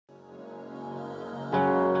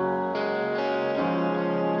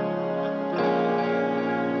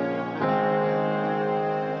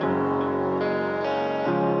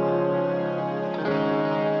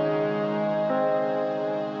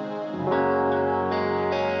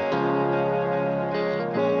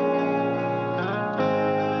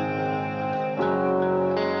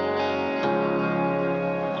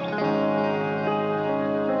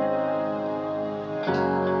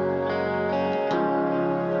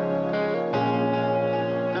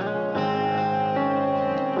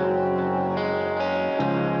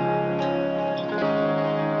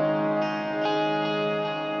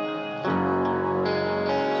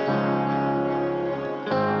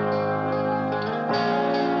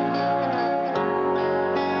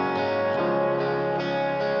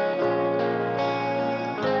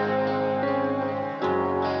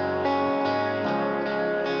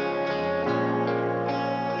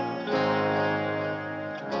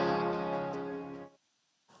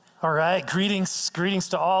All right, greetings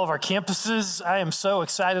to all of our campuses. I am so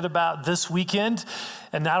excited about this weekend,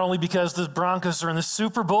 and not only because the Broncos are in the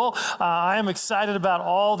Super Bowl, I am excited about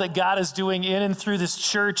all that God is doing in and through this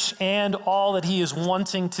church and all that he is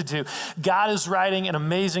wanting to do. God is writing an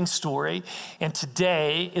amazing story, and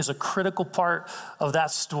today is a critical part of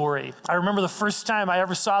that story. I remember the first time I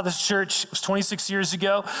ever saw this church, it was 26 years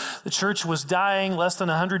ago. The church was dying, less than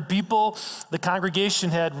 100 people. The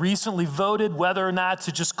congregation had recently voted whether or not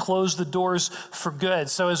to just close the doors for good.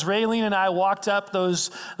 So as Raylene and I walked up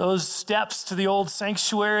those steps to the old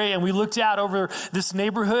sanctuary and we looked out over this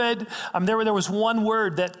neighborhood, there was one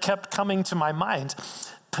word that kept coming to my mind: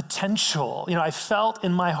 potential. I felt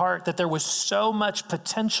in my heart that there was so much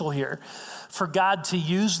potential here for God to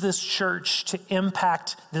use this church to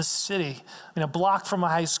impact this city. A block from a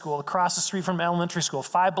high school, across the street from elementary school,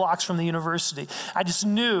 5 blocks from the university. I just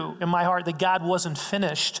knew in my heart that God wasn't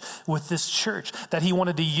finished with this church, that he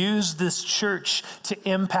wanted to use this church to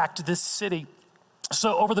impact this city.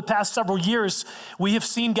 So over the past several years, we have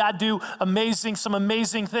seen God do some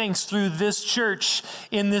amazing things through this church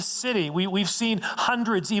in this city. We've seen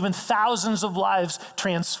hundreds, even thousands of lives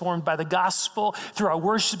transformed by the gospel through our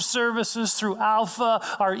worship services, through Alpha,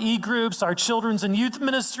 our e-groups, our children's and youth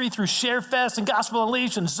ministry, through ShareFest and Gospel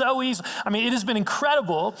Unleashed and Zoe's. It has been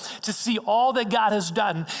incredible to see all that God has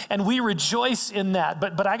done, and we rejoice in that.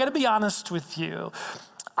 But I got to be honest with you.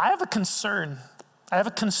 I have a concern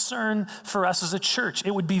for us as a church.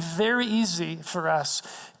 It would be very easy for us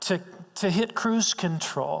to hit cruise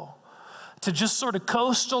control, to just sort of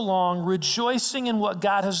coast along, rejoicing in what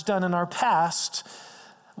God has done in our past,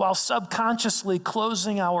 while subconsciously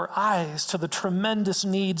closing our eyes to the tremendous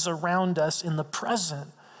needs around us in the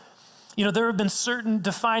present. There have been certain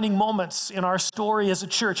defining moments in our story as a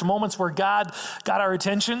church, moments where God got our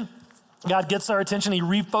attention. God gets our attention. He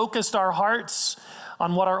refocused our hearts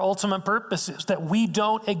on what our ultimate purpose is, that we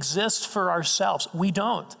don't exist for ourselves. We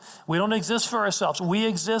don't exist for ourselves. We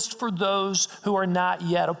exist for those who are not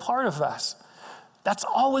yet a part of us. That's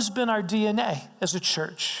always been our DNA as a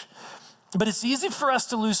church. But it's easy for us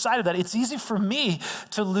to lose sight of that. It's easy for me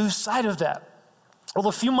to lose sight of that. Well,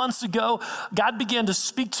 a few months ago, God began to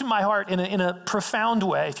speak to my heart in a profound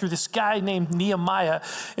way through this guy named Nehemiah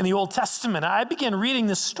in the Old Testament. I began reading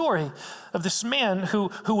this story of this man who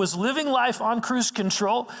was living life on cruise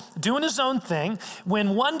control, doing his own thing,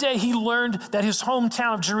 when one day he learned that his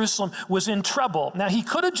hometown of Jerusalem was in trouble. Now, he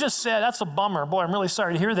could have just said, "That's a bummer. Boy, I'm really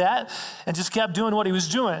sorry to hear that," and just kept doing what he was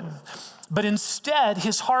doing. But instead,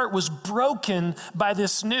 his heart was broken by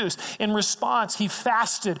this news. In response, he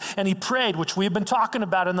fasted and he prayed, which we've been talking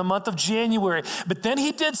about in the month of January. But then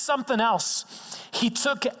he did something else. He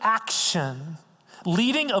took action,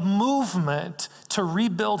 leading a movement to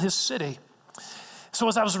rebuild his city. So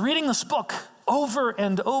as I was reading this book over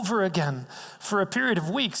and over again for a period of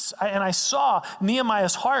weeks, I saw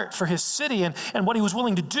Nehemiah's heart for his city and what he was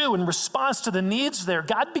willing to do in response to the needs there.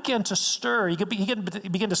 God began to stir. He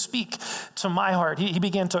began to speak to my heart. He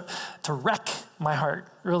began to wreck my heart,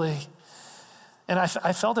 really. And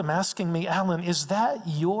I felt him asking me, "Alan, is that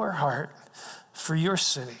your heart for your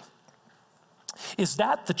city? Is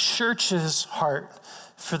that the church's heart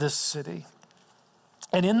for this city?"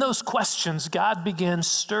 And in those questions, God began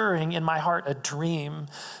stirring in my heart a dream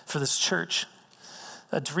for this church.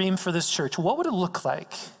 A dream for this church. What would it look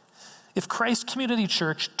like if Christ Community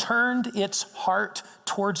Church turned its heart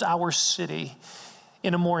towards our city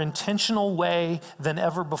in a more intentional way than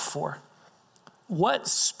ever before? What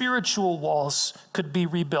spiritual walls could be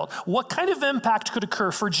rebuilt? What kind of impact could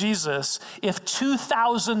occur for Jesus if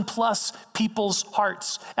 2,000 plus people's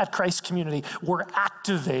hearts at Christ Community were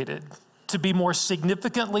activated to be more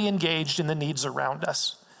significantly engaged in the needs around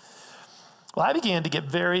us? Well, I began to get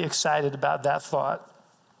very excited about that thought.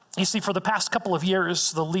 You see, for the past couple of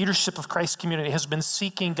years, the leadership of Christ Community has been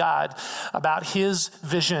seeking God about his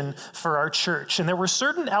vision for our church. And there were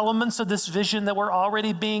certain elements of this vision that were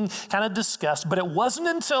already being kind of discussed, but it wasn't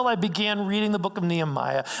until I began reading the book of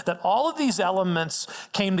Nehemiah that all of these elements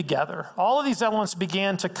came together. All of these elements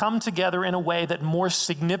began to come together in a way that more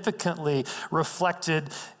significantly reflected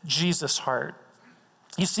Jesus' heart.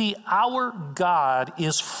 You see, our God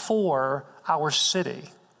is for our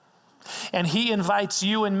city. And he invites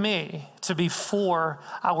you and me to be for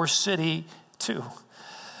our city too.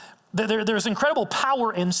 There's incredible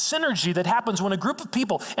power and synergy that happens when a group of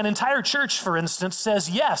people, an entire church, for instance, says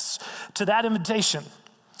yes to that invitation.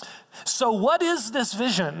 So what is this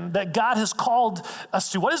vision that God has called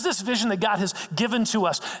us to? What is this vision that God has given to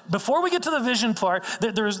us? Before we get to the vision part,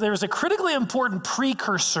 there's a critically important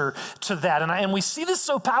precursor to that. And we see this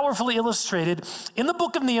so powerfully illustrated in the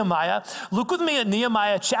book of Nehemiah. Look with me at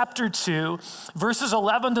Nehemiah chapter 2, verses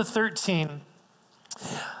 11 to 13.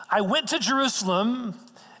 I went to Jerusalem,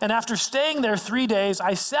 and after staying there 3 days,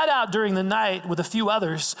 I set out during the night with a few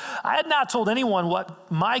others. I had not told anyone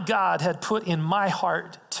what my God had put in my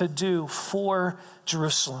heart to do for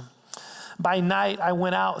Jerusalem. By night, I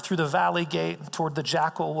went out through the valley gate toward the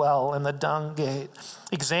Jackal Well and the Dung Gate,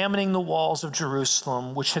 examining the walls of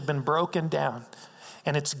Jerusalem, which had been broken down,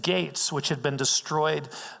 and its gates, which had been destroyed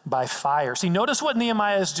by fire. See, notice what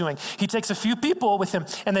Nehemiah is doing. He takes a few people with him,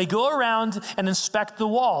 and they go around and inspect the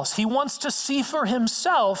walls. He wants to see for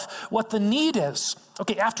himself what the need is.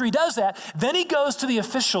 Okay, after he does that, then he goes to the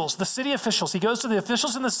officials, the city officials. He goes to the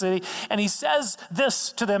officials in the city, and he says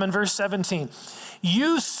this to them in verse 17.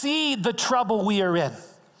 You see the trouble we are in.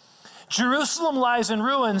 Jerusalem lies in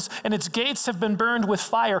ruins, and its gates have been burned with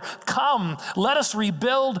fire. Come, let us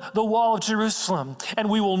rebuild the wall of Jerusalem, and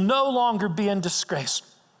we will no longer be in disgrace.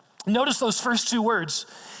 Notice those first two words.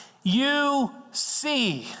 You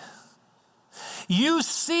see. You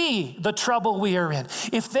see the trouble we are in.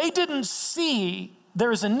 If they didn't see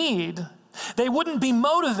there is a need, they wouldn't be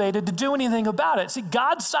motivated to do anything about it. See,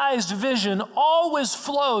 God-sized vision always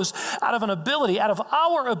flows out of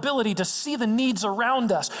our ability to see the needs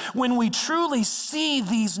around us. When we truly see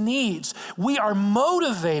these needs, we are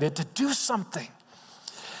motivated to do something.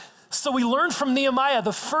 So we learn from Nehemiah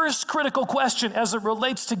the first critical question as it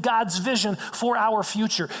relates to God's vision for our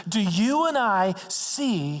future. Do you and I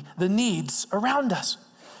see the needs around us?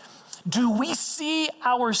 Do we see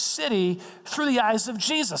our city through the eyes of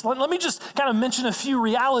Jesus? Let me just kind of mention a few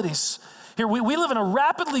realities. Here, we live in a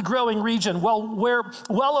rapidly growing region where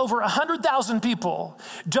well over 100,000 people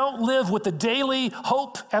don't live with the daily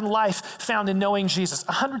hope and life found in knowing Jesus.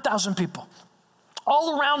 100,000 people.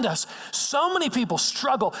 All around us, so many people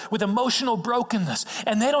struggle with emotional brokenness,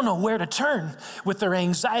 and they don't know where to turn with their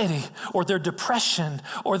anxiety or their depression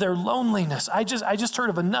or their loneliness. I just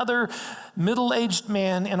heard of another middle-aged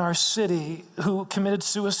man in our city who committed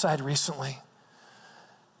suicide recently.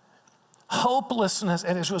 Hopelessness,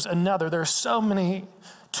 and it was another. There are so many,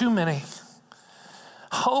 too many.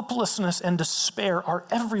 Hopelessness and despair are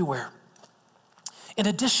everywhere. In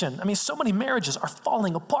addition, so many marriages are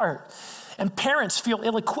falling apart. And parents feel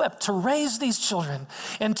ill-equipped to raise these children.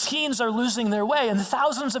 And teens are losing their way. And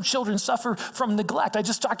thousands of children suffer from neglect. I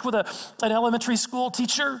just talked with an elementary school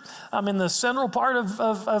teacher in the central part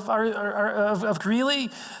of Greeley.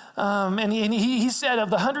 And he said of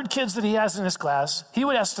the 100 kids that he has in his class, he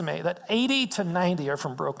would estimate that 80 to 90 are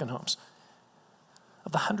from broken homes.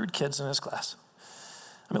 Of the 100 kids in his class.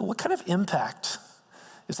 What kind of impact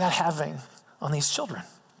is that having on these children?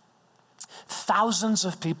 Thousands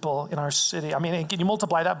of people in our city. Can you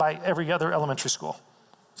multiply that by every other elementary school?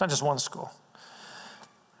 It's not just one school.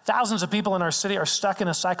 Thousands of people in our city are stuck in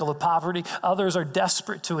a cycle of poverty. Others are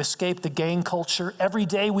desperate to escape the gang culture. Every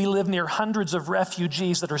day we live near hundreds of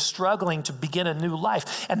refugees that are struggling to begin a new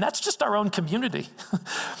life. And that's just our own community.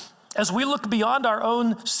 As we look beyond our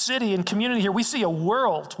own city and community here, we see a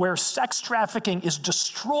world where sex trafficking is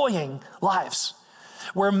destroying lives,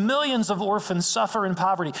 where millions of orphans suffer in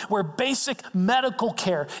poverty, where basic medical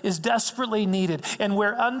care is desperately needed, and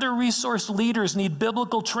where under-resourced leaders need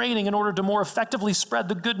biblical training in order to more effectively spread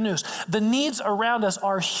the good news. The needs around us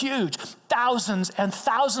are huge. Thousands and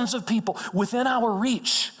thousands of people within our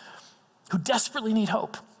reach who desperately need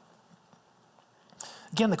hope.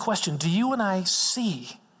 Again, the question, do you and I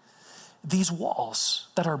see these walls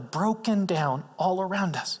that are broken down all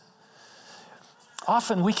around us?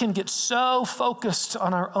 Often we can get so focused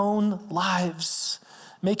on our own lives,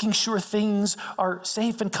 making sure things are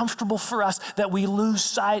safe and comfortable for us, that we lose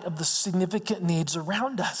sight of the significant needs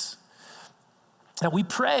around us. Now, we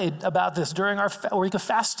prayed about this during our week of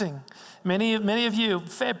fasting. Many of you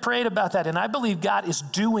prayed about that, and I believe God is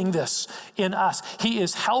doing this in us. He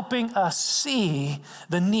is helping us see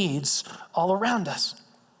the needs all around us,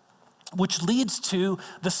 which leads to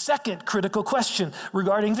the second critical question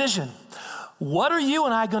regarding vision. What are you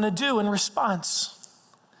and I going to do in response?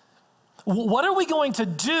 What are we going to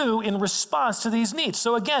do in response to these needs?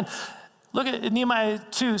 So again, look at Nehemiah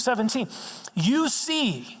 2:17. You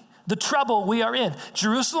see the trouble we are in.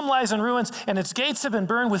 Jerusalem lies in ruins, and its gates have been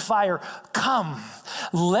burned with fire. Come,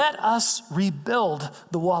 let us rebuild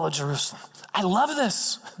the wall of Jerusalem. I love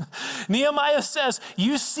this. Nehemiah says,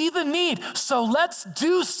 you see the need, so let's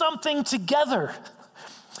do something together.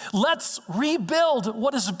 Let's rebuild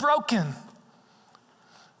what is broken.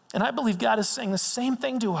 And I believe God is saying the same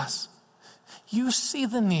thing to us. You see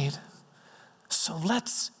the need, so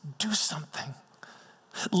let's do something.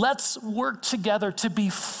 Let's work together to be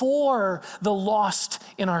for the lost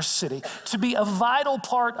in our city, to be a vital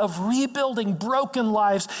part of rebuilding broken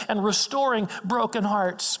lives and restoring broken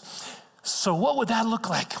hearts. So what would that look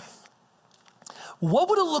like? What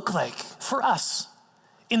would it look like for us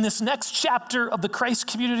in this next chapter of the Christ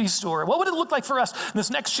Community story? What would it look like for us in this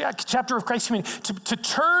next chapter of Christ Community to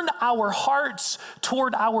turn our hearts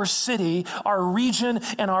toward our city, our region,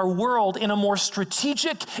 and our world in a more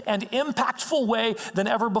strategic and impactful way than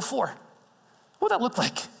ever before? What would that look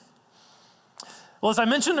like? Well, as I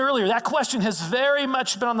mentioned earlier, that question has very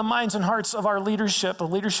much been on the minds and hearts of our leadership, the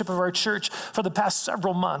leadership of our church, for the past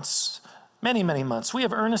several months. Many, many months. We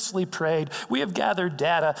have earnestly prayed. We have gathered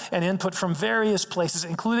data and input from various places,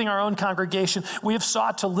 including our own congregation. We have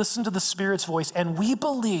sought to listen to the Spirit's voice, and we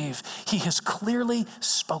believe He has clearly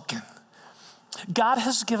spoken. God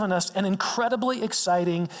has given us an incredibly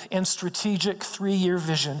exciting and strategic 3-year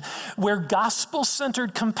vision where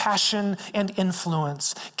gospel-centered compassion and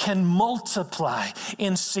influence can multiply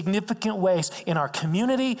in significant ways in our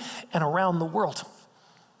community and around the world,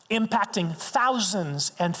 impacting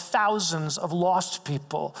thousands and thousands of lost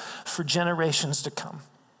people for generations to come.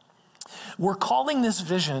 We're calling this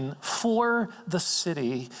vision For the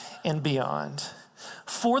City and Beyond.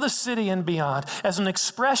 For the City and Beyond, as an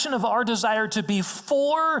expression of our desire to be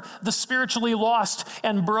for the spiritually lost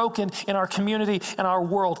and broken in our community and our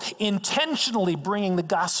world, intentionally bringing the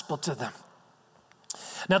gospel to them.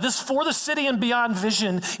 Now, this For the City and Beyond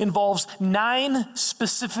vision involves 9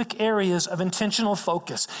 specific areas of intentional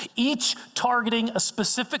focus, each targeting a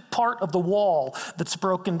specific part of the wall that's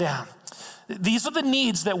broken down. These are the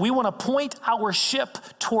needs that we want to point our ship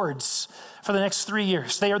towards for the next 3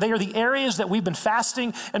 years. They are the areas that we've been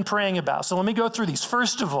fasting and praying about. So let me go through these.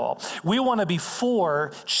 First of all, we want to be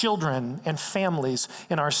for children and families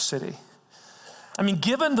in our city. I mean,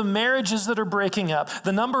 given the marriages that are breaking up,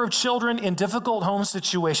 the number of children in difficult home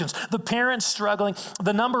situations, the parents struggling,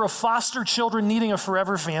 the number of foster children needing a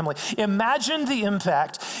forever family, imagine the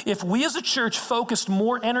impact if we as a church focused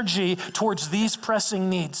more energy towards these pressing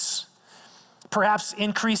needs. Perhaps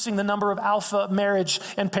increasing the number of alpha marriage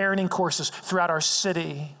and parenting courses throughout our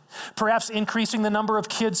city. Perhaps increasing the number of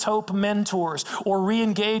Kids Hope mentors or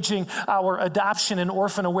re-engaging our adoption and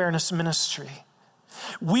orphan awareness ministry.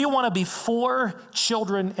 We want to be for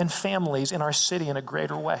children and families in our city in a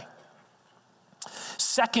greater way.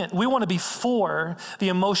 Second, we want to be for the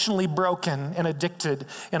emotionally broken and addicted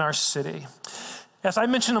in our city. As I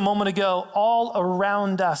mentioned a moment ago, all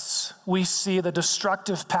around us, we see the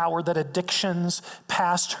destructive power that addictions,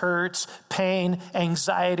 past hurts, pain,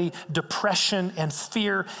 anxiety, depression, and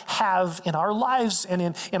fear have in our lives and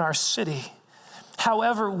in our city.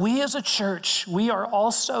 However, we as a church, we have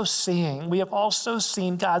also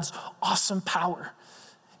seen God's awesome power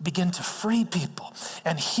begin to free people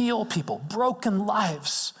and heal people. Broken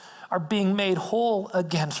lives are being made whole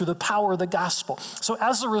again through the power of the gospel. So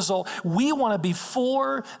as a result, we want to be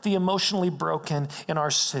for the emotionally broken in our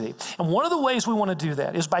city. And one of the ways we want to do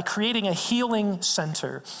that is by creating a healing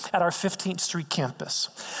center at our 15th Street campus,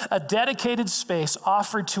 a dedicated space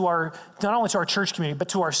offered to not only to our church community, but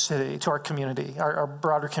to our city, to our community, our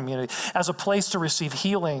broader community, as a place to receive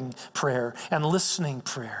healing prayer and listening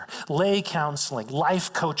prayer, lay counseling,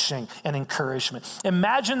 life coaching, and encouragement.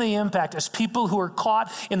 Imagine the impact as people who are caught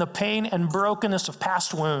in the pain and brokenness of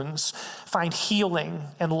past wounds find healing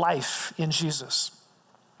and life in Jesus.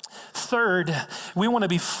 Third, we want to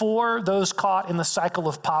be for those caught in the cycle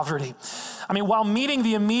of poverty. I mean, while meeting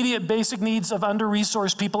the immediate basic needs of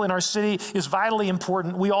under-resourced people in our city is vitally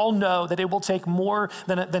important, we all know that it will take more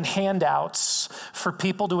than handouts for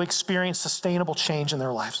people to experience sustainable change in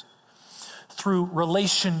their lives. Through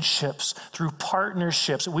relationships, through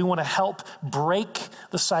partnerships, we want to help break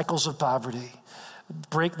the cycles of poverty.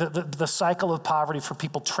 Break the cycle of poverty for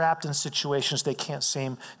people trapped in situations they can't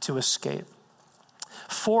seem to escape.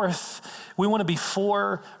 Fourth, we want to be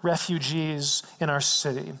for refugees in our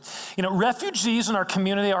city. You know, refugees in our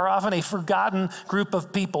community are often a forgotten group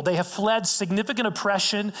of people. They have fled significant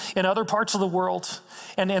oppression in other parts of the world,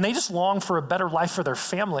 and they just long for a better life for their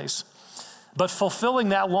families. But fulfilling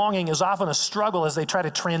that longing is often a struggle as they try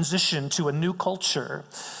to transition to a new culture.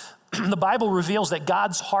 The Bible reveals that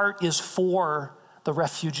God's heart is for the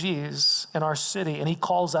refugees in our city, and he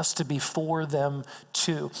calls us to be for them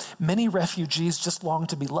too. Many refugees just long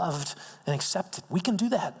to be loved and accepted. We can do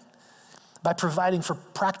that by providing for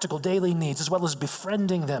practical daily needs, as well as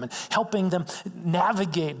befriending them and helping them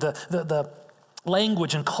navigate the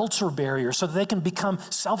language and cultural barriers so that they can become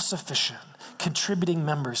self-sufficient, contributing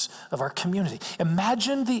members of our community.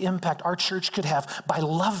 Imagine the impact our church could have by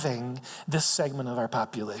loving this segment of our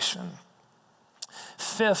population.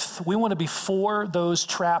 Fifth, we want to be for those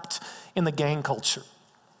trapped in the gang culture.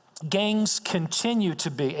 Gangs continue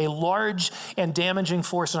to be a large and damaging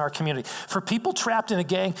force in our community. For people trapped in a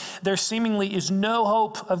gang, there seemingly is no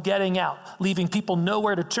hope of getting out, leaving people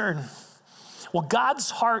nowhere to turn. Well,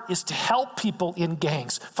 God's heart is to help people in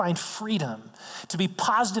gangs find freedom, to be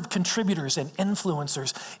positive contributors and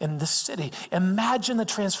influencers in this city. Imagine the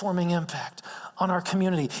transforming impact on our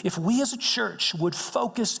community if we as a church would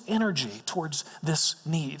focus energy towards this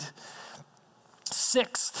need.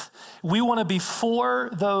 Sixth, we want to be for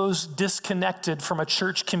those disconnected from a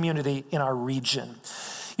church community in our region.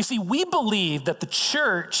 You see, we believe that the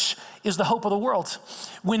church is the hope of the world.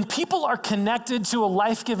 When people are connected to a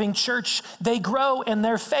life-giving church, they grow in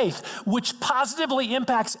their faith, which positively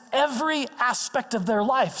impacts every aspect of their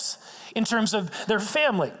lives in terms of their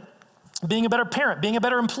family, being a better parent, being a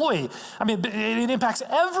better employee. I mean, it impacts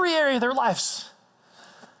every area of their lives.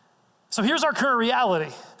 So here's our current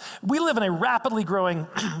reality. We live in a rapidly growing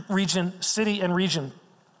city and region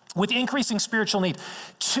with increasing spiritual need.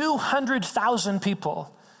 200,000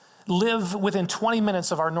 people live within 20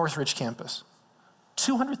 minutes of our Northridge campus.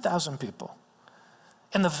 200,000 people.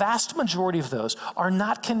 And the vast majority of those are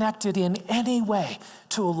not connected in any way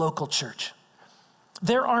to a local church.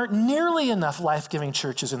 There aren't nearly enough life-giving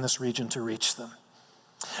churches in this region to reach them.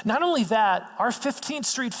 Not only that, our 15th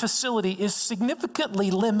Street facility is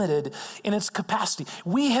significantly limited in its capacity.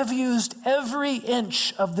 We have used every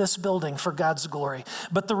inch of this building for God's glory.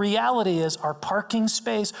 But the reality is our parking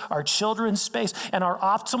space, our children's space, and our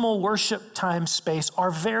optimal worship time space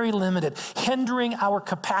are very limited, hindering our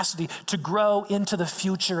capacity to grow into the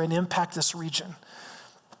future and impact this region.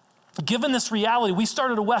 Given this reality, we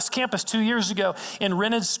started a West Campus 2 years ago in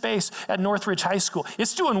rented space at Northridge High School.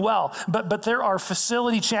 It's doing well, but there are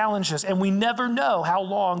facility challenges, and we never know how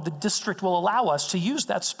long the district will allow us to use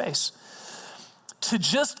that space. To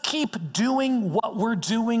just keep doing what we're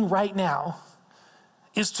doing right now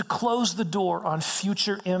is to close the door on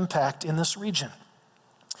future impact in this region.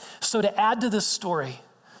 So to add to this story,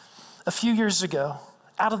 a few years ago,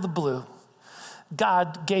 out of the blue,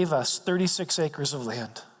 God gave us 36 acres of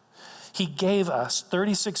land. He gave us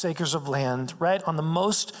 36 acres of land right on the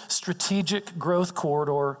most strategic growth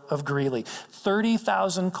corridor of Greeley.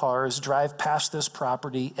 30,000 cars drive past this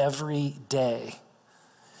property every day.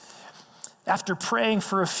 After praying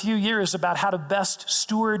for a few years about how to best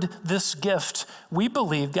steward this gift, we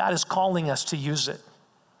believe God is calling us to use it,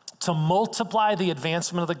 to multiply the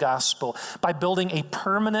advancement of the gospel by building a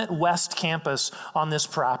permanent West Campus on this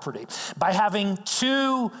property, by having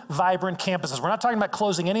 2 vibrant campuses. We're not talking about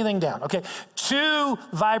closing anything down, okay? 2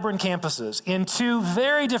 vibrant campuses in 2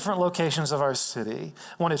 very different locations of our city,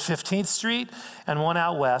 one at 15th Street and one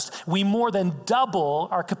out west. We more than double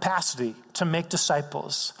our capacity to make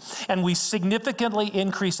disciples, and we significantly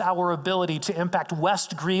increase our ability to impact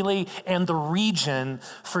West Greeley and the region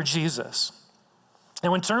for Jesus.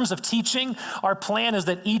 Now, in terms of teaching, our plan is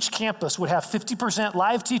that each campus would have 50%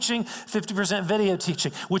 live teaching, 50% video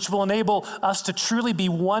teaching, which will enable us to truly be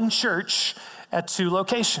one church at 2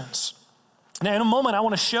 locations. Now, in a moment, I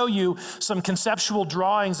want to show you some conceptual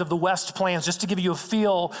drawings of the West plans just to give you a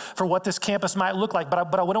feel for what this campus might look like. But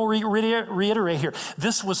I want to reiterate here,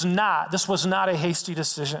 this was not a hasty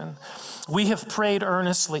decision. We have prayed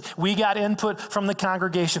earnestly. We got input from the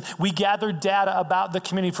congregation. We gathered data about the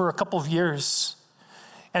community for a couple of years.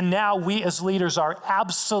 And now we as leaders are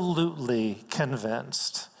absolutely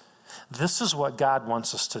convinced this is what God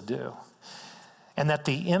wants us to do, and that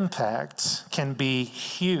the impact can be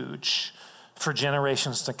huge for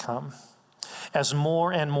generations to come as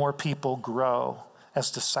more and more people grow as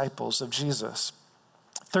disciples of Jesus.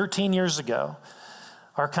 13 years ago,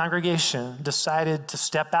 our congregation decided to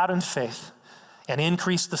step out in faith and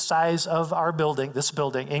increase the size of our building,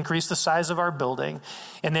 increase the size of our building,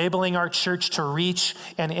 enabling our church to reach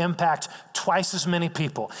and impact twice as many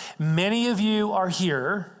people. Many of you are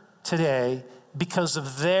here today because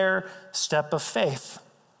of their step of faith.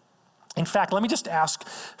 In fact, let me just ask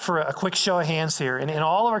for a quick show of hands here. In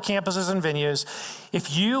all of our campuses and venues,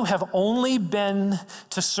 if you have only been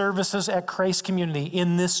to services at Christ Community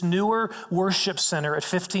in this newer worship center at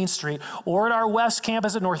 15th Street or at our West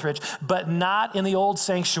Campus at Northridge, but not in the old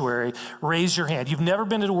sanctuary, raise your hand. You've never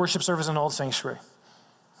been to a worship service in an old sanctuary.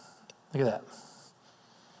 Look at that.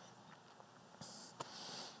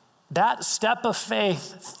 That step of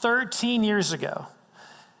faith 13 years ago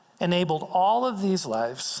enabled all of these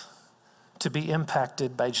lives to be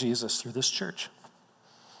impacted by Jesus through this church.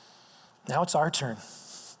 Now it's our turn.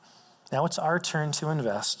 Now it's our turn to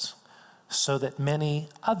invest so that many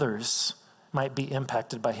others might be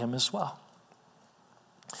impacted by him as well.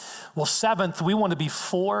 Well, seventh, we want to be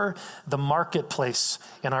for the marketplace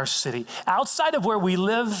in our city. Outside of where we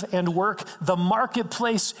live and work, the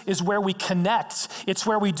marketplace is where we connect. It's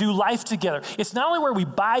where we do life together. It's not only where we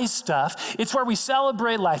buy stuff, it's where we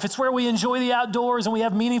celebrate life. It's where we enjoy the outdoors and we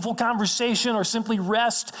have meaningful conversation or simply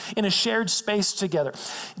rest in a shared space together.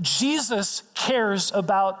 Jesus cares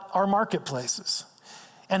about our marketplaces.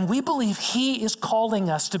 And we believe he is calling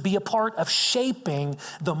us to be a part of shaping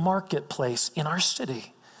the marketplace in our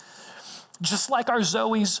city. Just like our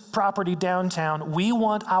Zoe's property downtown, we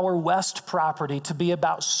want our West property to be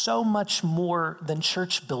about so much more than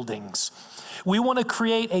church buildings. We want to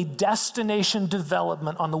create a destination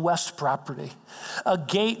development on the West property, a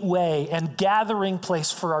gateway and gathering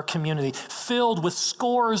place for our community, filled with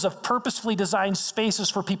scores of purposefully designed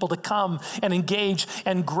spaces for people to come and engage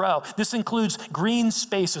and grow. This includes green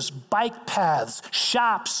spaces, bike paths,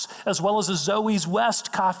 shops, as well as a Zoe's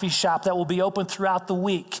West coffee shop that will be open throughout the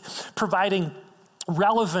week, providing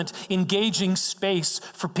relevant, engaging space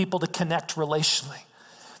for people to connect relationally.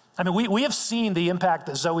 I mean, we have seen the impact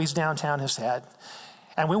that Zoe's downtown has had,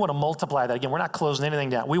 and we want to multiply that. Again, we're not closing anything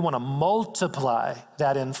down. We want to multiply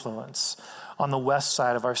that influence on the west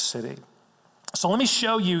side of our city. So let me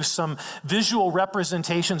show you some visual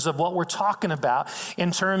representations of what we're talking about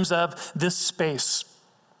in terms of this space.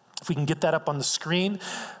 If we can get that up on the screen.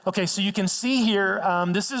 Okay, so you can see here,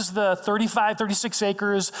 this is the 36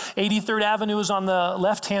 acres. 83rd Avenue is on the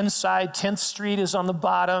left-hand side. 10th Street is on the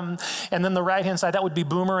bottom. And then the right-hand side, that would be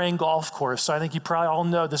Boomerang Golf Course. So I think you probably all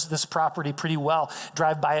know this property pretty well.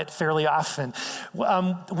 Drive by it fairly often.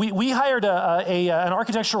 We hired an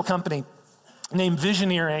architectural company named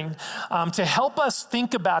Visioneering to help us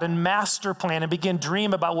think about and master plan and begin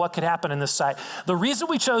dream about what could happen in this site. The reason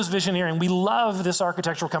we chose Visioneering, we love this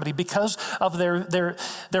architectural company because of their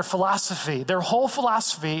philosophy. Their whole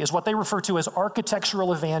philosophy is what they refer to as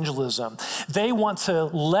architectural evangelism. They want to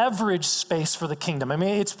leverage space for the kingdom. I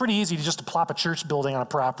mean, it's pretty easy to just plop a church building on a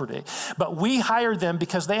property, but we hired them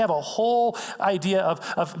because they have a whole idea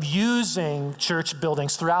of using church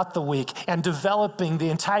buildings throughout the week and developing the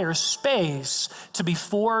entire space to be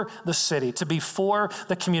for the city, to be for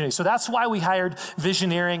the community. So that's why we hired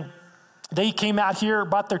Visioneering. They came out here,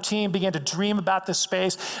 brought their team, began to dream about this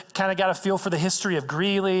space, kind of got a feel for the history of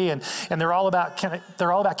Greeley, and they're all about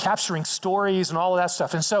capturing stories and all of that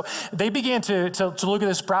stuff. And so they began to look at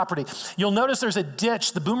this property. You'll notice there's a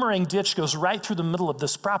ditch. The Boomerang ditch goes right through the middle of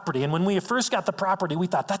this property. And when we first got the property, we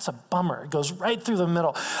thought, that's a bummer. It goes right through the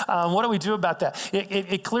middle. What do we do about that?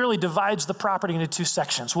 It clearly divides the property into two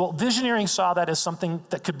sections. Well, Visioneering saw that as something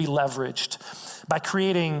that could be leveraged by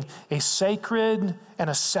creating a sacred and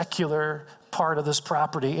a secular part of this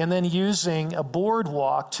property, and then using a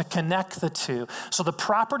boardwalk to connect the two. So the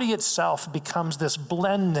property itself becomes this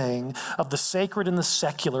blending of the sacred and the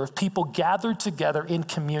secular, of people gathered together in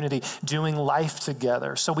community, doing life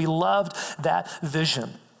together. So we loved that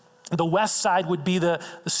vision. The west side would be the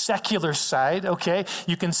secular side, okay?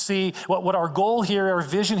 You can see what our goal here, our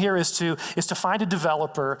vision here is to find a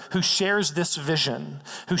developer who shares this vision,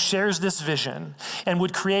 and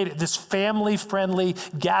would create this family-friendly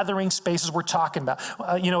gathering spaces we're talking about.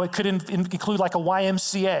 It could include like a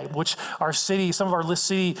YMCA, which our city, some of our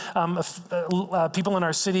city people in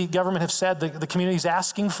our city government have said the community's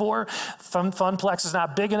asking for. Funplex is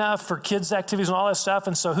not big enough for kids' activities and all that stuff,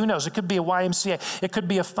 and so who knows? It could be a YMCA. It could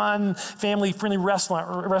be a fun, family-friendly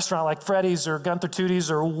restaurant like Freddy's or Gunther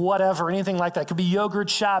Tootie's or whatever, anything like that. It could be yogurt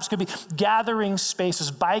shops, could be gathering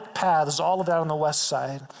spaces, bike paths, all of that on the west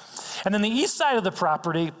side. And then the east side of the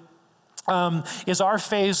property is our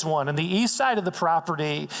phase one, and the east side of the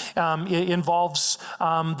property involves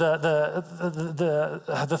the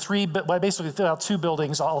three, basically two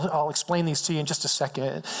buildings. I'll explain these to you in just a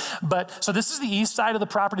second. But so this is the east side of the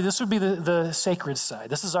property. This would be the sacred side.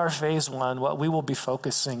 This is our phase one, what we will be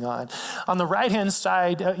focusing on. On the right hand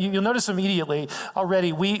side, you'll notice immediately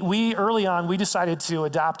already. We early on we decided to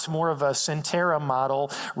adopt more of a Centera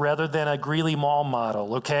model rather than a Greeley Mall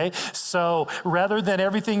model. Okay, so rather than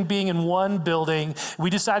everything being in one building, we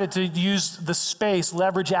decided to use the space,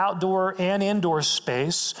 leverage outdoor and indoor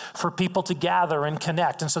space for people to gather and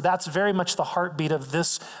connect. And so that's very much the heartbeat of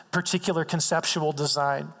this particular conceptual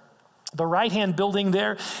design. The right-hand building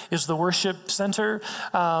there is the worship center.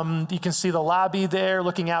 You can see the lobby there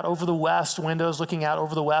looking out over the west, windows looking out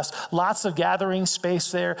over the west. Lots of gathering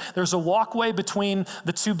space there. There's a walkway between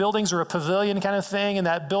the two buildings, or a pavilion kind of thing, and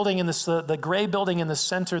that building in this, the gray building in the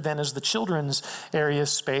center then is the children's area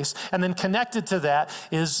space. And then connected to that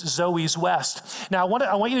is Zoe's West. Now,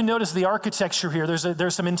 I want you to notice the architecture here.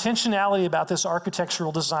 There's some intentionality about this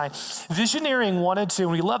architectural design. Visioneering wanted to,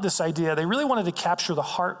 and we love this idea, they really wanted to capture the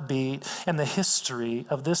heartbeat and the history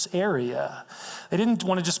of this area. They didn't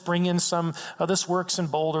want to just bring in some, this works in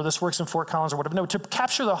Boulder, this works in Fort Collins or whatever. No, to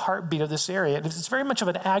capture the heartbeat of this area. It's very much of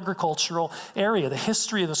an agricultural area. The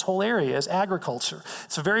history of this whole area is agriculture.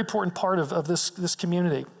 It's a very important part of this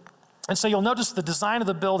community. And so you'll notice the design of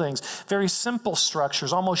the buildings, very simple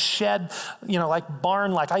structures, almost shed, like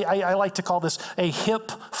barn-like. I like to call this a hip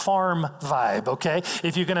farm vibe, okay?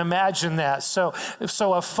 If you can imagine that. So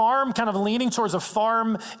a farm kind of leaning towards a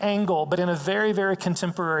farm angle, but in a very, very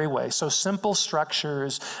contemporary way. So simple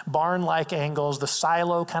structures, barn-like angles, the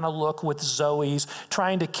silo kind of look with Zoe's,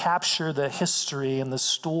 trying to capture the history and the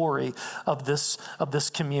story of this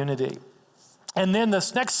community. And then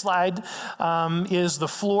this next slide is the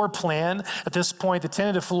floor plan. At this point, the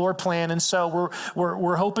tentative floor plan. And so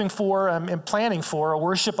we're hoping for and planning for a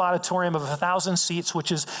worship auditorium of 1,000 seats, which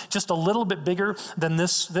is just a little bit bigger than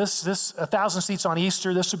this 1,000 seats on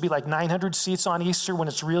Easter. This would be like 900 seats on Easter when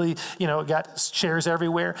it's really, got chairs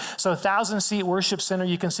everywhere. So 1,000-seat worship center.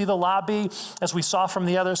 You can see the lobby as we saw from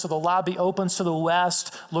the other. So the lobby opens to the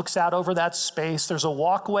west, looks out over that space. There's a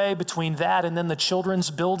walkway between that and then the children's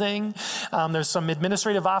building. There's some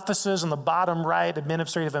administrative offices on the bottom right,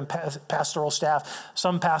 administrative and pastoral staff.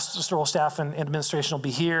 Some pastoral staff and administration will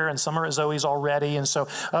be here, and some are at Zoe's already. And so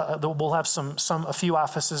we'll have a few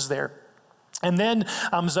offices there. And then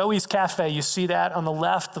Zoe's Cafe, you see that on the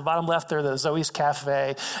left, the bottom left there, the Zoe's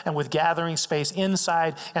Cafe, and with gathering space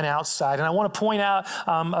inside and outside. And I want to point out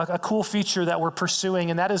a cool feature that we're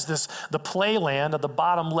pursuing, and that is the playland at the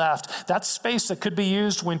bottom left. That's space that could be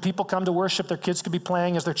used when people come to worship. Their kids could be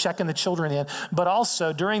playing as they're checking the children in. But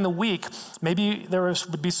also during the week, maybe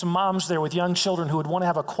would be some moms there with young children who would want to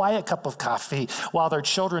have a quiet cup of coffee while their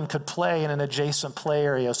children could play in an adjacent play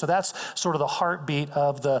area. So that's sort of the heartbeat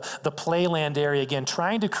of the playland area, again,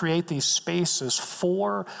 trying to create these spaces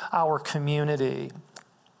for our community.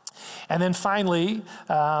 And then finally,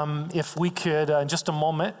 if we could, in just a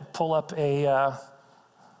moment, pull up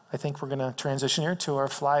I think we're going to transition here to our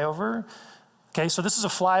flyover. Okay, so this is a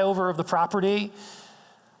flyover of the property.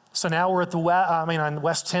 So now we're at on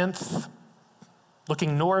West 10th,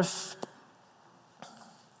 looking north.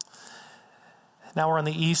 Now we're on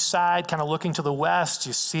the east side, kind of looking to the west.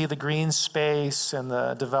 You see the green space and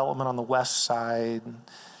the development on the west side.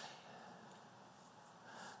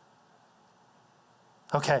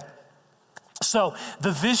 Okay. So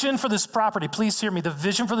the vision for this property, please hear me, the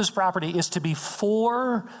vision for this property is to be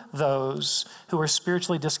for those who are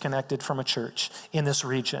spiritually disconnected from a church in this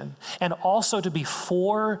region, and also to be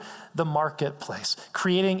for the marketplace,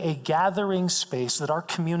 creating a gathering space that our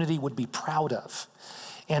community would be proud of.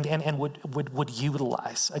 And would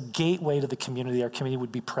utilize, a gateway to the community our community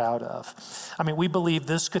would be proud of. I mean, we believe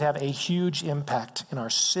this could have a huge impact in our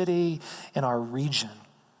city, in our region.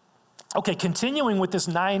 Okay, continuing with this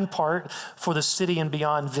 9-part for the city and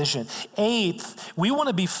beyond vision. 8th, we want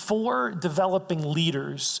to be for developing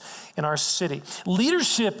leaders in our city.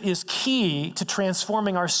 Leadership is key to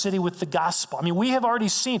transforming our city with the gospel. I mean, we have already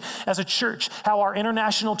seen as a church how our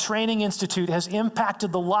International Training Institute has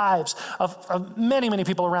impacted the lives of many, many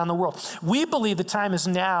people around the world. We believe the time is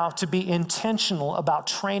now to be intentional about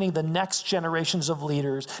training the next generation of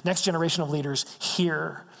leaders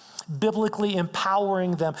here, biblically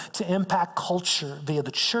empowering them to impact culture via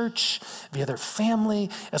the church, via their family,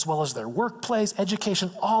 as well as their workplace, education,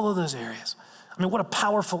 all of those areas. I mean, what a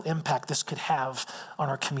powerful impact this could have on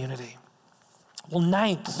our community. Well,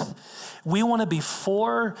 9th, we want to be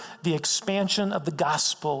for the expansion of the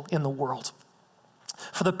gospel in the world.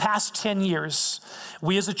 For the past 10 years,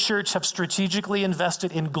 we as a church have strategically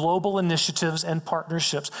invested in global initiatives and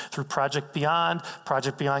partnerships through Project Beyond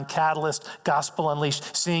Catalyst, Gospel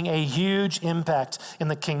Unleashed, seeing a huge impact in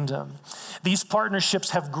the kingdom. These partnerships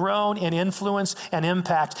have grown in influence and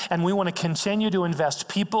impact, and we want to continue to invest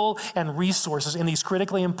people and resources in these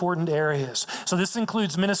critically important areas. So this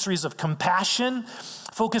includes ministries of compassion,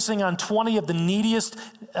 focusing on 20 of the neediest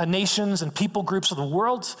nations and people groups of the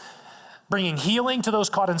world, bringing healing to those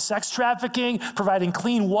caught in sex trafficking, providing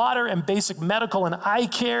clean water and basic medical and eye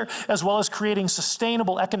care, as well as creating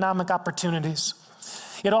sustainable economic opportunities.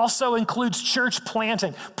 It also includes church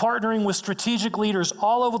planting, partnering with strategic leaders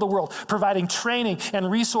all over the world, providing training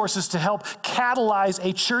and resources to help catalyze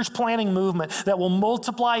a church planting movement that will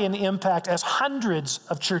multiply in impact as hundreds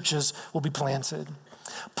of churches will be planted.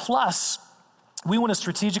 Plus, we want to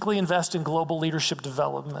strategically invest in global leadership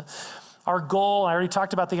development. Our goal, I already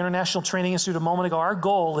talked about the International Training Institute a moment ago. Our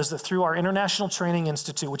goal is that through our International Training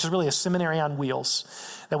Institute, which is really a seminary on wheels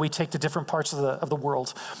that we take to different parts of the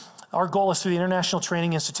world, our goal is through the International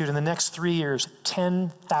Training Institute in the next 3 years,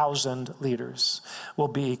 10,000 leaders will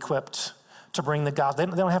be equipped to bring the gospel.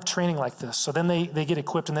 They don't have training like this. So then they get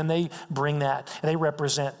equipped and then they bring that. And they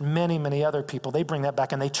represent many, many other people. They bring that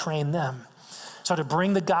back and they train them. So to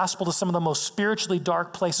bring the gospel to some of the most spiritually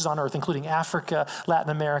dark places on earth, including Africa, Latin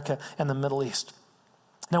America, and the Middle East.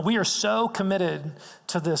 Now, we are so committed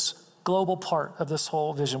to this global part of this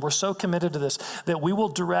whole vision. We're so committed to this that we're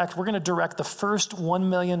going to direct the first $1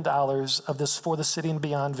 million of this For the City and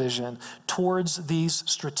Beyond vision towards these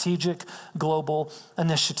strategic global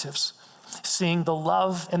initiatives, seeing the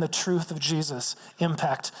love and the truth of Jesus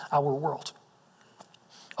impact our world.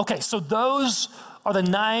 Okay, so those are the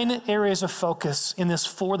 9 areas of focus in this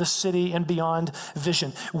For the City and Beyond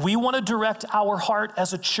vision. We want to direct our heart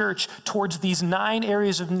as a church towards these 9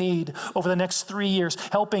 areas of need over the next 3 years,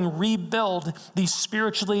 helping rebuild these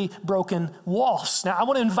spiritually broken walls. Now, I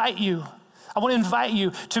want to invite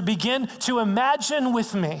you to begin to imagine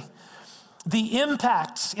with me the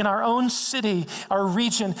impact in our own city, our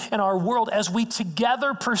region, and our world as we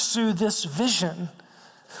together pursue this vision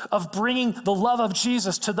of bringing the love of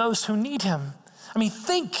Jesus to those who need him. I mean,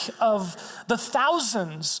 think of the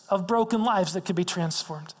thousands of broken lives that could be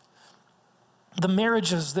transformed, the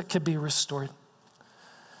marriages that could be restored,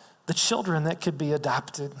 the children that could be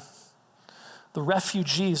adopted, the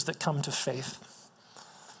refugees that come to faith,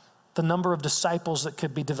 the number of disciples that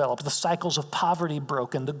could be developed, the cycles of poverty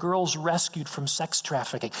broken, the girls rescued from sex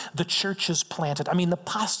trafficking, the churches planted. I mean, the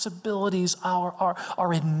possibilities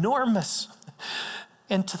are enormous.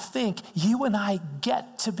 And to think you and I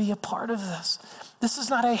get to be a part of this. This is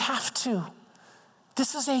not a have to.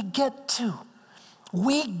 This is a get to.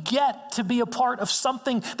 We get to be a part of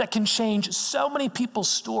something that can change so many people's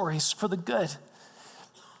stories for the good.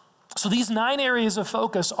 So these 9 areas of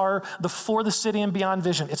focus are the For the City and Beyond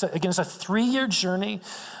vision. It's a 3-year journey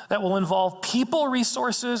that will involve people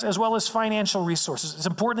resources as well as financial resources. It's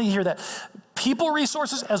important to hear that. People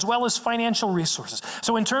resources as well as financial resources.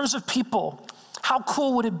 So in terms of people, how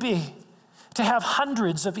cool would it be to have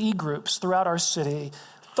hundreds of e-groups throughout our city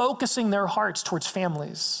focusing their hearts towards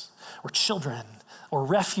families or children or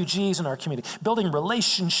refugees in our community, building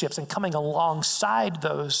relationships and coming alongside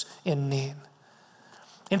those in need?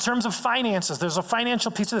 In terms of finances, there's a financial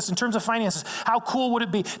piece of this. In terms of finances, how cool would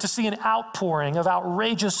it be to see an outpouring of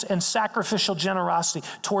outrageous and sacrificial generosity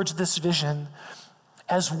towards this vision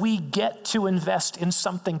as we get to invest in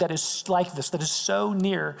something that is like this, that is so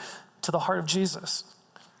near to the heart of Jesus?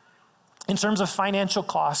 In terms of financial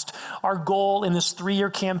cost, our goal in this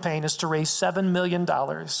 3-year campaign is to raise $7 million,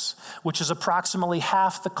 which is approximately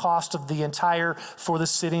half the cost of the entire For the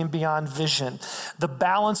City and Beyond vision. The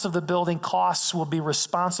balance of the building costs will be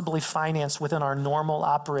responsibly financed within our normal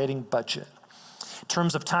operating budget. In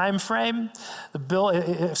terms of time frame,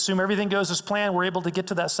 assume everything goes as planned, we're able to get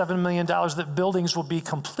to that $7 million, that buildings will be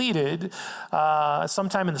completed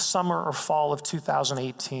sometime in the summer or fall of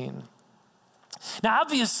 2018. Now,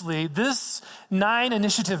 obviously, this 9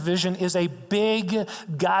 initiative vision is a big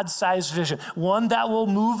God-sized vision, one that will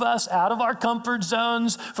move us out of our comfort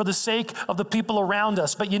zones for the sake of the people around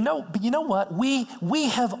us. But you know what? We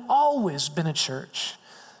have always been a church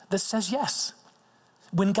that says yes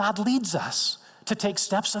when God leads us to take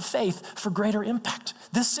steps of faith for greater impact.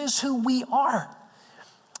 This is who we are.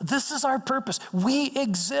 This is our purpose. We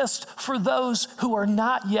exist for those who are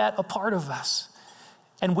not yet a part of us.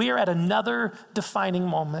 And we are at another defining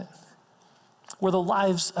moment where the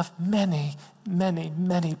lives of many, many,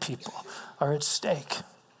 many people are at stake.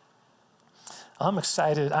 I'm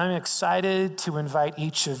excited. I'm excited to invite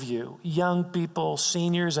each of you, young people,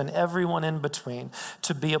 seniors, and everyone in between,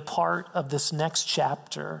 to be a part of this next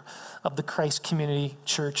chapter of the Christ Community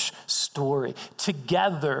Church story.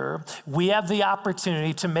 Together, we have the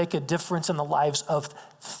opportunity to make a difference in the lives of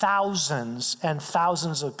thousands and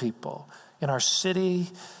thousands of people in our city,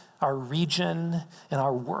 our region, and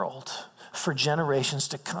our world for generations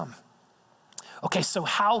to come. Okay, so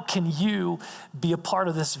how can you be a part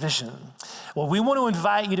of this vision? Well, we want to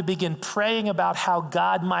invite you to begin praying about how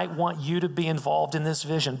God might want you to be involved in this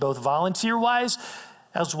vision, both volunteer-wise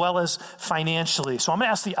as well as financially. So I'm going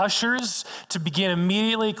to ask the ushers to begin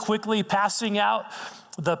immediately, quickly passing out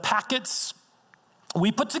the packets we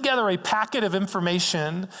put together a packet of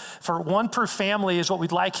information for one per family is what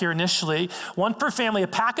we'd like here initially. One per family, a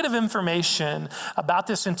packet of information about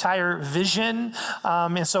this entire vision.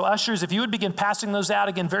 And so ushers, if you would begin passing those out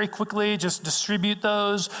again very quickly, just distribute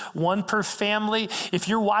those, one per family. If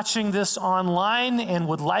you're watching this online and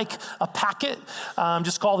would like a packet,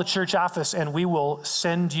 just call the church office and we will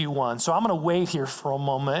send you one. So I'm going to wait here for a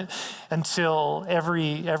moment until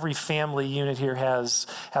every family unit here has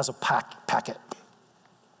a packet.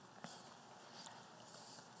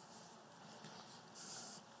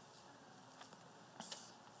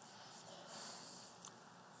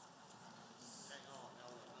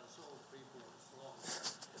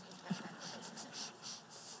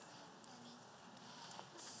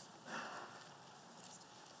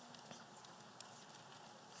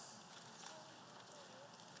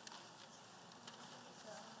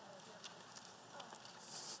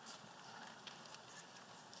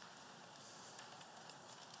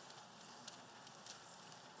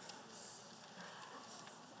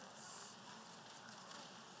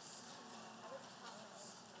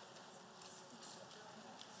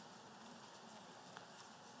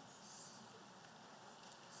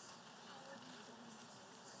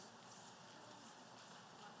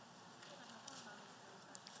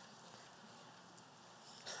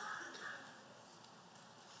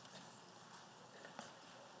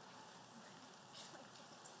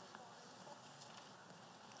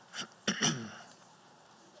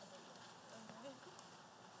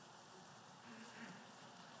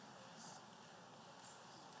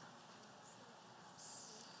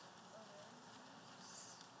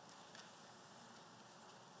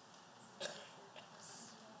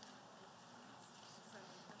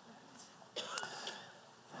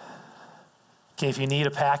 Okay, if you need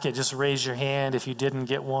a packet, just raise your hand. If you didn't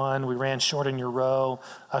get one, we ran short in your row.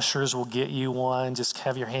 Ushers will get you one. Just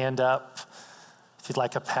have your hand up if you'd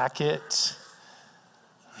like a packet.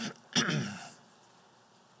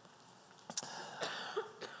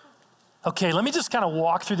 Okay, let me just kind of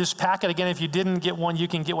walk through this packet. Again, if you didn't get one, you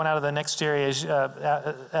can get one out of the next area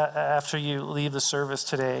after you leave the service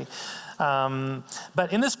today.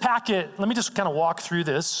 But in this packet, let me just kind of walk through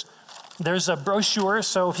this. There's a brochure,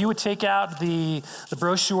 so if you would take out the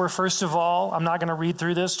brochure first of all, I'm not going to read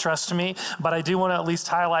through this, trust me, but I do want to at least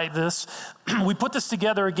highlight this. We put this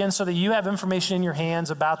together again so that you have information in your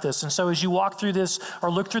hands about this. And so as you walk through this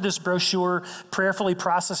or look through this brochure, prayerfully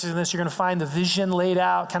processing this, you're going to find the vision laid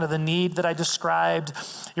out, kind of the need that I described.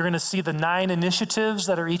 You're going to see the 9 initiatives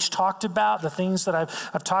that are each talked about, the things that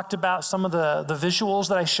I've talked about, some of the visuals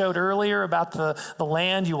that I showed earlier about the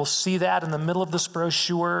land. You will see that in the middle of this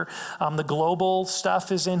brochure. The global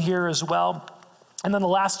stuff is in here as well. And then the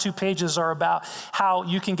last 2 pages are about how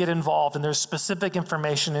you can get involved. And there's specific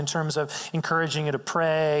information in terms of encouraging you to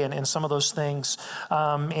pray and some of those things,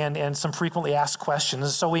 and some frequently asked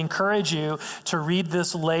questions. So we encourage you to read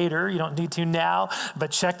this later. You don't need to now,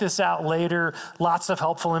 but check this out later. Lots of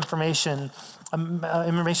helpful information in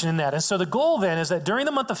that. And so the goal then is that during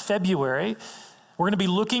the month of February, we're going to be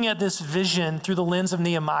looking at this vision through the lens of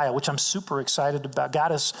Nehemiah, which I'm super excited about.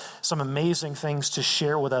 God has some amazing things to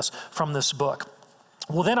share with us from this book.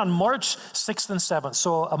 Well, then on March 6th and 7th,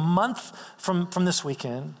 so a month from this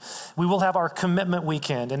weekend, we will have our commitment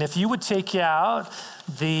weekend. And if you would take out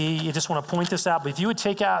you just want to point this out, but if you would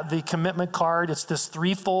take out the commitment card, it's this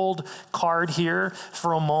 3-fold card here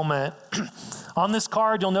for a moment. On this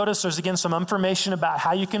card, you'll notice there's again some information about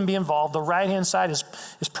how you can be involved. The right-hand side is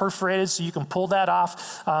perforated, so you can pull that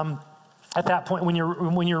off. At that point, when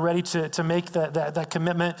you're ready to make that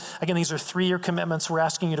commitment. Again, these are 3-year commitments we're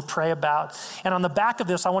asking you to pray about. And on the back of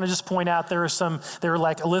this, I want to just point out there are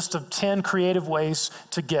like a list of 10 creative ways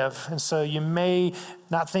to give. And so you may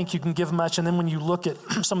not think you can give much. And then when you look at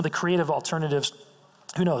some of the creative alternatives,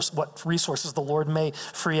 who knows what resources the Lord may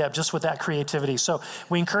free up just with that creativity. So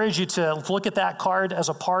we encourage you to look at that card as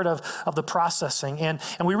a part of the processing. And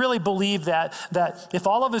we really believe that if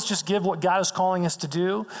all of us just give what God is calling us to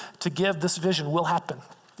do, to give, this vision will happen.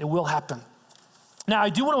 It will happen. Now, I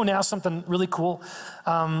do want to announce something really cool.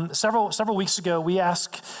 Several weeks ago, we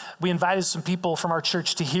invited some people from our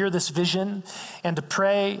church to hear this vision and to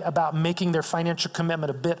pray about making their financial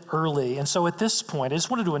commitment a bit early. And so at this point, I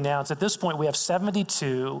just wanted to announce, at this point, we have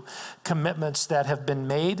 72 commitments that have been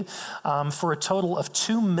made for a total of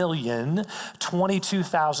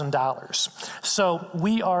 $2,022,000. So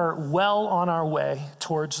we are well on our way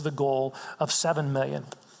towards the goal of $7 million.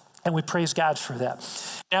 And we praise God for that.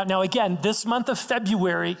 Now, again, this month of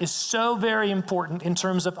February is so very important in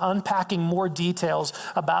terms of unpacking more details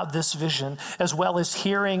about this vision, as well as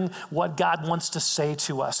hearing what God wants to say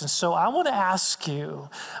to us. And so I want to ask you,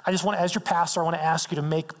 as your pastor, I want to ask you to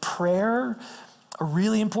make prayer a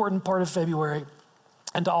really important part of February,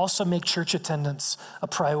 and to also make church attendance a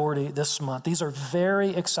priority this month. These are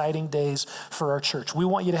very exciting days for our church. We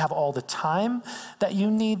want you to have all the time that you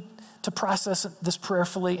need to process this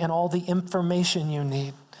prayerfully and all the information you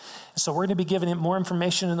need. So we're going to be giving it more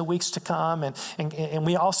information in the weeks to come. And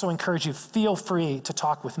we also encourage you, feel free to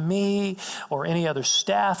talk with me or any other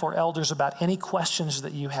staff or elders about any questions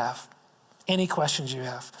that you have. Any questions you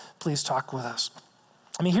have, please talk with us.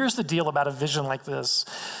 I mean, here's the deal about a vision like this.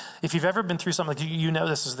 If you've ever been through something like you know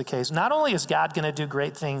this is the case. Not only is God going to do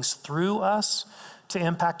great things through us to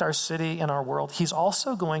impact our city and our world, he's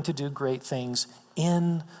also going to do great things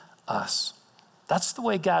in us. That's the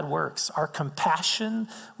way God works. Our compassion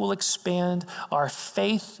will expand. Our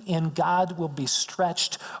faith in God will be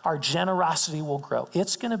stretched. Our generosity will grow.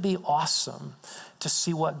 It's going to be awesome to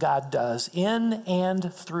see what God does in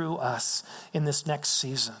and through us in this next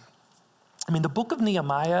season. I mean, the book of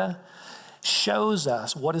Nehemiah shows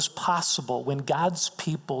us what is possible when God's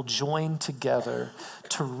people join together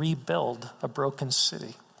to rebuild a broken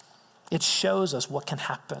city. It shows us what can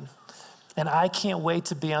happen. And I can't wait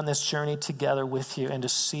to be on this journey together with you and to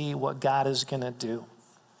see what God is going to do.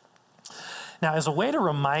 Now, as a way to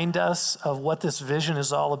remind us of what this vision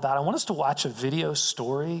is all about, I want us to watch a video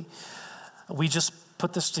story. We just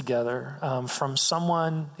put this together from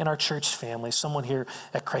someone in our church family, someone here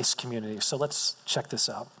at Christ Community. So let's check this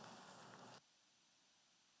out.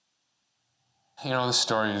 You know, this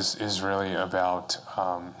story is really about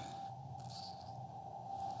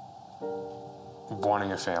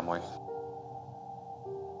wanting a family.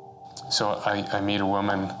 So I meet a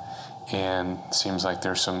woman, and it seems like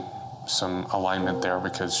there's some alignment there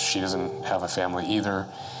because she doesn't have a family either,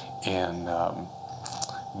 and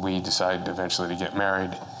we decided eventually to get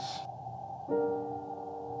married.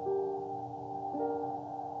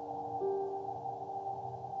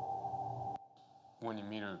 When you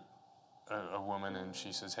meet a woman and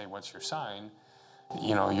she says, "Hey, what's your sign?"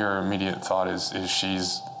 You know, your immediate thought is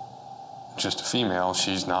she's just a female.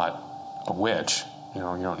 She's not a witch. You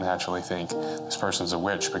know, you don't naturally think this person's a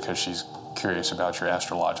witch because she's curious about your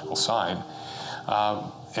astrological sign.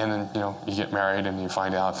 And then, you know, you get married and you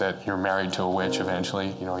find out that you're married to a witch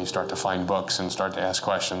eventually. You know, you start to find books and start to ask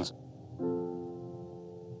questions.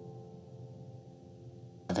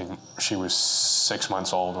 I think she was 6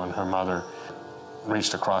 months old when her mother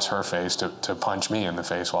reached across her face to punch me in the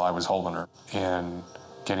face while I was holding her. And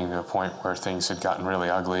getting to a point where things had gotten really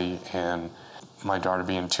ugly, and my daughter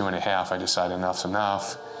being 2.5, I decided enough's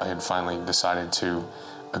enough. I had finally decided to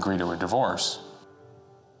agree to a divorce.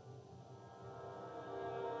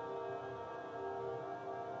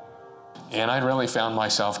 And I really found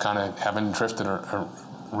myself kind of having drifted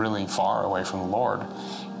really far away from the Lord.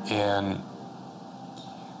 And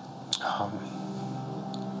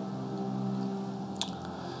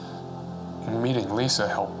meeting Lisa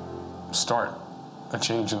helped start a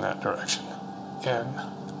change in that direction. And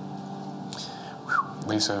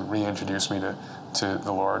Lisa reintroduced me to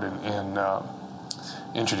the Lord and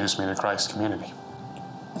introduced me to Christ Community.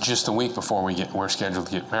 Just a week before we're scheduled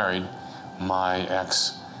to get married, my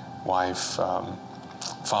ex-wife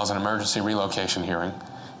files an emergency relocation hearing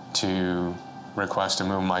to request to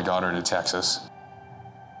move my daughter to Texas.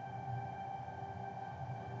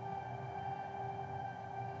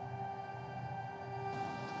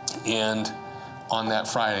 And on that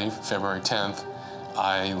Friday, February 10th,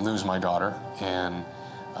 I lose my daughter, and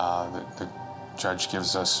the judge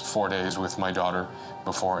gives us 4 days with my daughter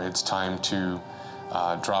before it's time to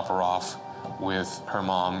drop her off with her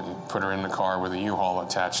mom, put her in the car with a U-Haul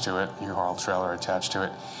attached to it, U-Haul trailer attached to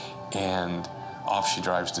it, and off she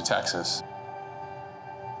drives to Texas.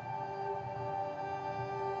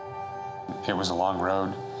 It was a long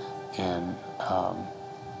road, and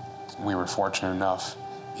we were fortunate enough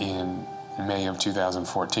in May of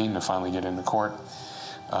 2014 to finally get into court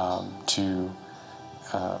to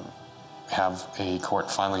have a court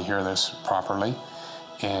finally hear this properly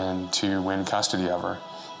and to win custody of her.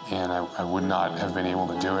 And I would not have been able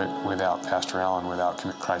to do it without Pastor Allen, without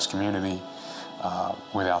Christ Community,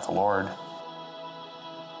 without the Lord.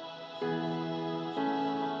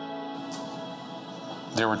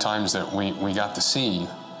 There were times that we got to see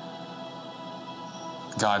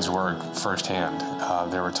God's word firsthand.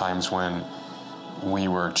 There were times when we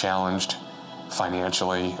were challenged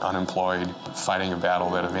financially, unemployed, fighting a battle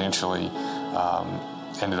that eventually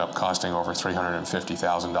ended up costing over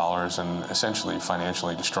 $350,000 and essentially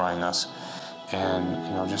financially destroying us.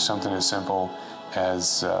 And just something as simple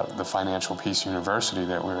as the Financial Peace University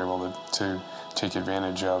that we were able to take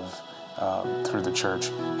advantage of through the church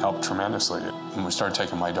helped tremendously. And we started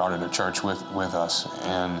taking my daughter to church with us,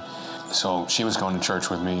 and so she was going to church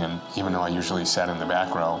with me, and even though I usually sat in the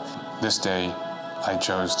back row, this day I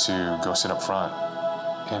chose to go sit up front.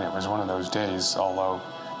 And it was one of those days, although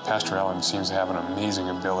Pastor Ellen seems to have an amazing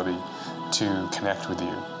ability to connect with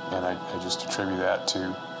you, and I just attribute that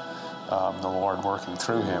to the Lord working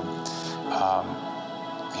through him.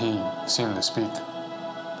 He seemed to speak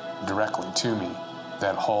directly to me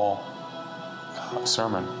that whole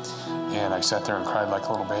sermon, and I sat there and cried like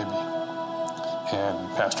a little baby. And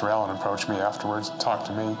Pastor Allen approached me afterwards and talked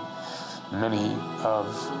to me. Many of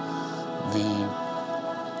the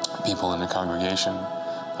people in the congregation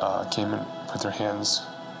came and put their hands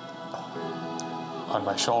on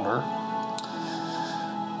my shoulder.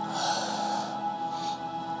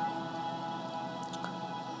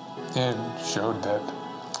 And showed that,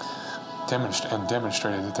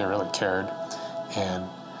 demonstrated that they really cared and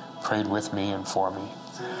prayed with me and for me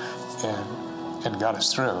and got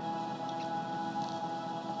us through.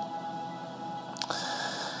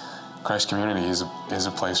 Christ Community is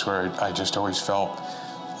a place where I just always felt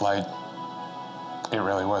like it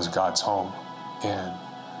really was God's home, and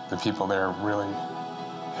the people there really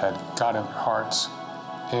had God in their hearts,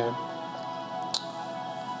 and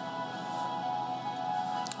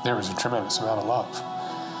there was a tremendous amount of love.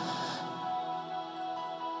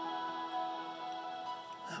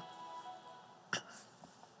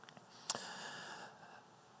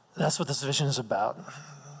 That's what this vision is about.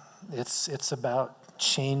 It's about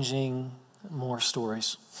changing more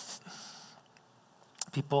stories.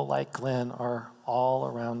 People like Glenn are all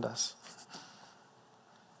around us.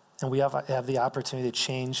 And we have the opportunity to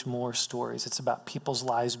change more stories. It's about people's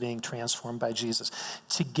lives being transformed by Jesus.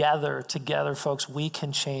 Together, folks, we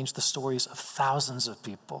can change the stories of thousands of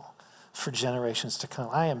people for generations to come.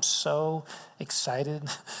 I am so excited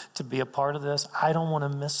to be a part of this. I don't want to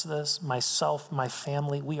miss this. Myself, my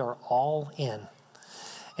family, we are all in.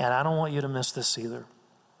 And I don't want you to miss this either.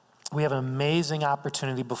 We have an amazing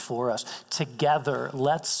opportunity before us. Together,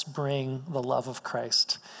 let's bring the love of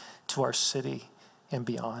Christ to our city and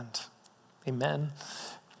beyond. Amen.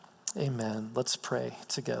 Amen. Let's pray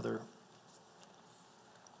together.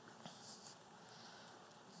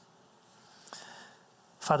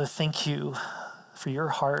 Father, thank you for your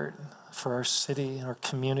heart for our city and our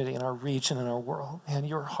community and our region and our world. And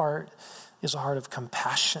your heart is a heart of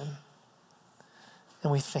compassion.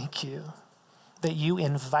 And we thank you that you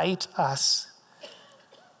invite us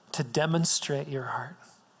to demonstrate your heart.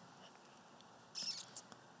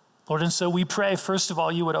 Lord, and so we pray, first of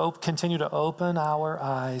all, you would continue to open our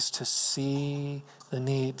eyes to see the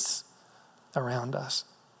needs around us.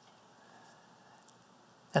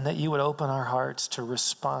 And that you would open our hearts to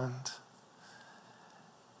respond.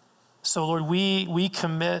 So, Lord, we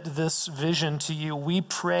commit this vision to you. We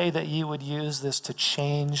pray that you would use this to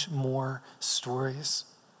change more stories,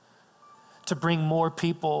 to bring more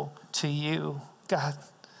people to you, God.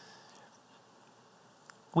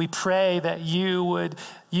 We pray that you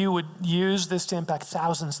would use this to impact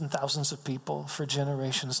thousands and thousands of people for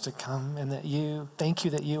generations to come, and thank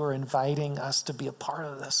you that you are inviting us to be a part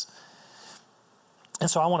of this. And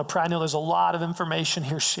so I want to pray. I know there's a lot of information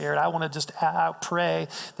here shared. I want to just pray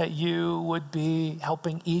that you would be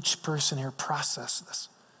helping each person here process this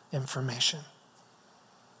information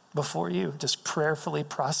before you, just prayerfully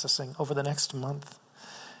processing over the next month.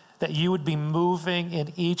 That you would be moving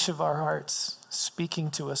in each of our hearts, speaking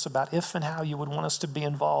to us about if and how you would want us to be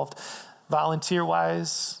involved,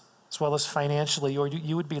 volunteer-wise, as well as financially, or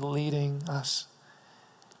you would be leading us.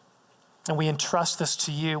 And we entrust this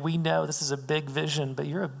to you. We know this is a big vision, but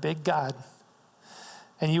you're a big God.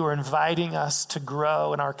 And you are inviting us to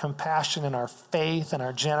grow in our compassion and our faith and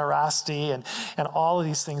our generosity and all of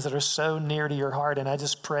these things that are so near to your heart. And I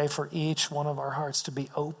just pray for each one of our hearts to be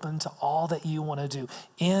open to all that you want to do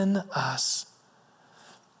in us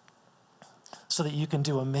so that you can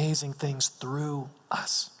do amazing things through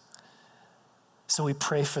us. So we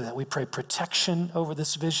pray for that. We pray protection over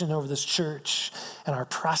this vision, over this church, and our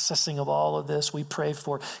processing of all of this. We pray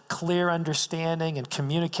for clear understanding and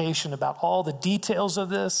communication about all the details of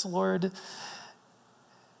this, Lord,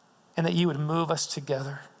 and that you would move us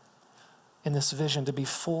together in this vision to be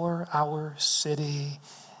for our city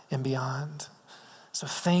and beyond. So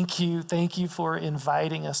thank you for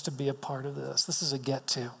inviting us to be a part of this. This is a get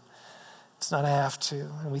to. It's not a have to.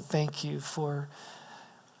 And we thank you for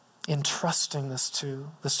entrusting this to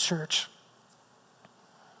this church.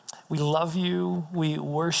 We love you. We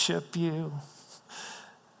worship you.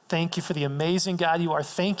 Thank you for the amazing God you are.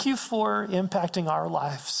 Thank you for impacting our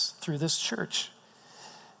lives through this church.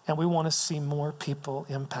 And we want to see more people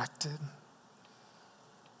impacted.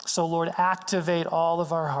 So Lord, activate all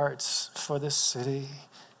of our hearts for this city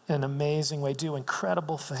in an amazing way. Do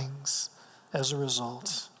incredible things as a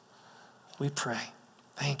result. We pray.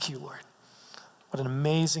 Thank you, Lord. What an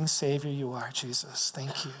amazing Savior you are, Jesus.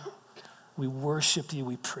 Thank you. We worship you.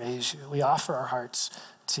 We praise you. We offer our hearts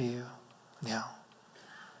to you now.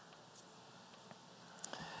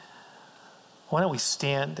 Why don't we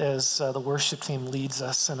stand as the worship team leads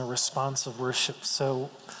us in a response of worship? So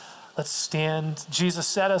let's stand. Jesus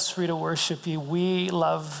set us free to worship you. We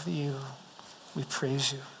love you. We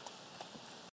praise you.